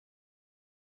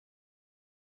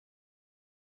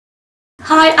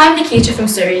Hi, I'm Nikita from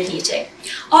Surya Heating.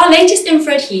 Our latest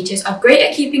infrared heaters are great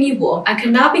at keeping you warm and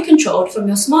can now be controlled from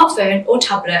your smartphone or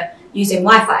tablet using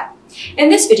Wi-Fi. In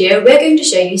this video, we're going to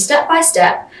show you step by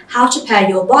step how to pair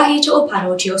your bar heater or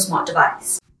panel to your smart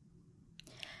device.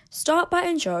 Start by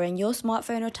ensuring your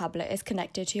smartphone or tablet is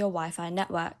connected to your Wi-Fi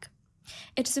network.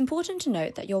 It is important to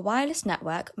note that your wireless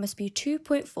network must be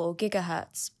 2.4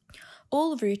 GHz.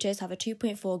 All routers have a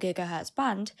 2.4 GHz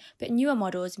band, but newer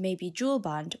models may be dual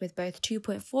band with both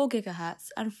 2.4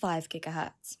 GHz and 5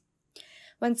 GHz.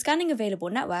 When scanning available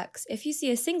networks, if you see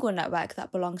a single network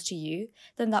that belongs to you,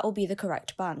 then that will be the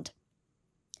correct band.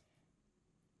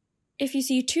 If you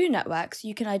see two networks,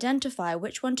 you can identify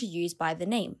which one to use by the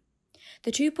name.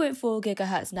 The 2.4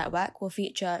 GHz network will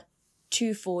feature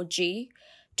 24G,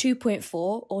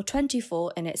 2.4 or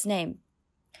 24 in its name,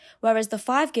 whereas the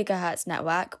 5 GHz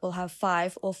network will have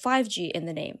 5 or 5G in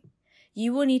the name.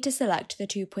 You will need to select the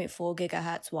 2.4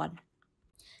 GHz one.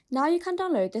 Now you can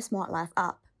download the SmartLife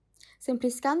app. Simply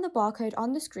scan the barcode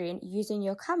on the screen using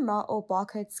your camera or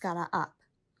barcode scanner app.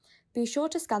 Be sure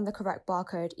to scan the correct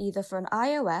barcode either for an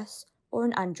iOS or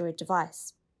an Android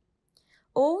device.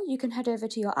 Or you can head over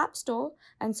to your app store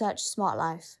and search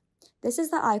SmartLife. This is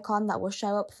the icon that will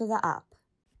show up for the app.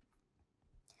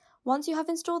 Once you have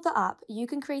installed the app, you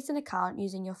can create an account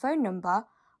using your phone number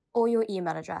or your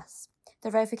email address,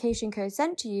 the verification code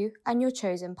sent to you, and your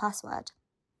chosen password.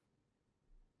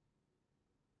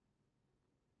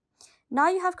 Now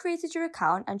you have created your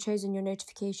account and chosen your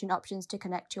notification options to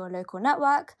connect to your local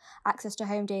network, access to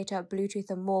home data, Bluetooth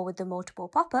and more with the multiple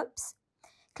pop-ups.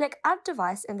 Click Add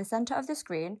Device in the center of the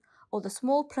screen or the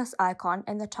small plus icon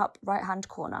in the top right-hand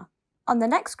corner. On the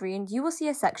next screen, you will see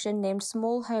a section named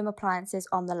Small Home Appliances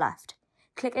on the left.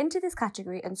 Click into this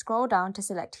category and scroll down to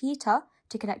select Heater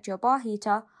to connect to your bar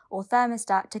heater or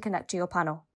Thermostat to connect to your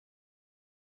panel.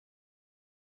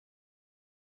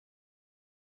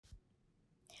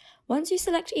 Once you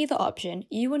select either option,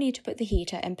 you will need to put the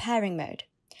heater in pairing mode.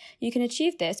 You can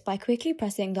achieve this by quickly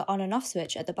pressing the on and off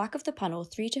switch at the back of the panel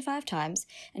 3 to 5 times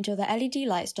until the LED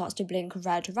light starts to blink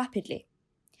red rapidly.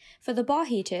 For the bar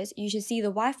heaters, you should see the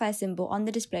Wi-Fi symbol on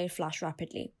the display flash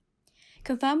rapidly.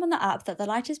 Confirm on the app that the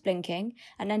light is blinking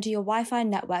and enter your Wi-Fi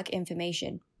network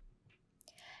information.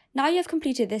 Now you have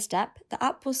completed this step, the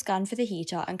app will scan for the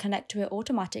heater and connect to it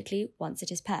automatically once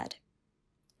it is paired.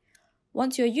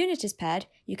 Once your unit is paired,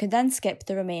 you can then skip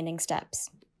the remaining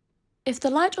steps. If the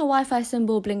light or Wi-Fi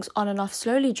symbol blinks on and off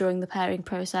slowly during the pairing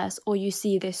process or you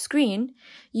see this screen,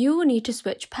 you will need to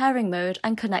switch pairing mode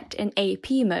and connect in AP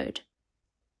mode.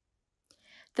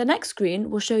 The next screen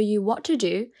will show you what to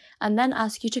do and then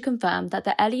ask you to confirm that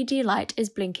the LED light is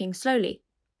blinking slowly.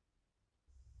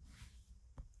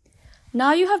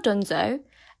 Now you have done so,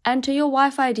 enter your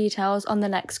Wi-Fi details on the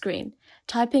next screen,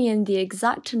 typing in the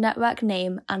exact network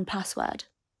name and password.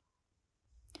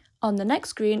 On the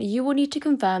next screen, you will need to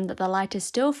confirm that the light is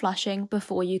still flashing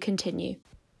before you continue.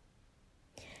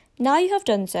 Now you have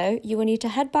done so, you will need to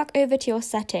head back over to your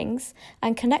settings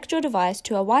and connect your device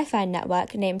to a Wi-Fi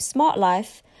network named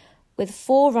SmartLife with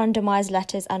 4 randomized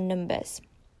letters and numbers.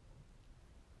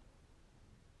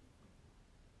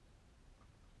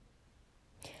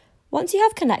 Once you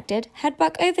have connected, head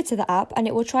back over to the app and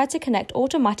it will try to connect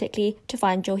automatically to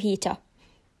find your heater.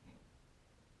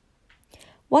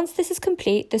 Once this is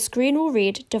complete, the screen will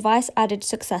read "Device added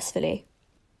successfully."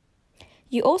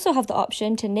 You also have the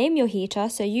option to name your heater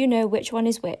so you know which one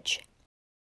is which.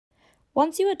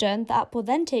 Once you are done, the app will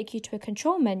then take you to a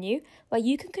control menu where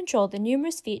you can control the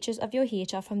numerous features of your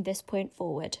heater from this point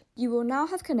forward. You will now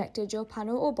have connected your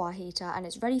panel or bar heater and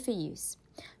it's ready for use.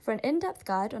 For an in-depth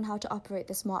guide on how to operate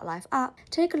the SmartLife app,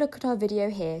 take a look at our video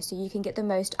here so you can get the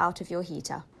most out of your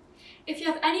heater. If you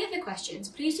have any other questions,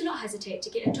 please do not hesitate to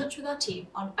get in touch with our team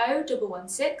on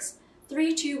 0116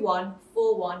 321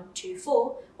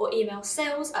 4124 or email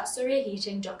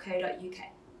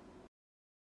sales@suryaheating.co.uk.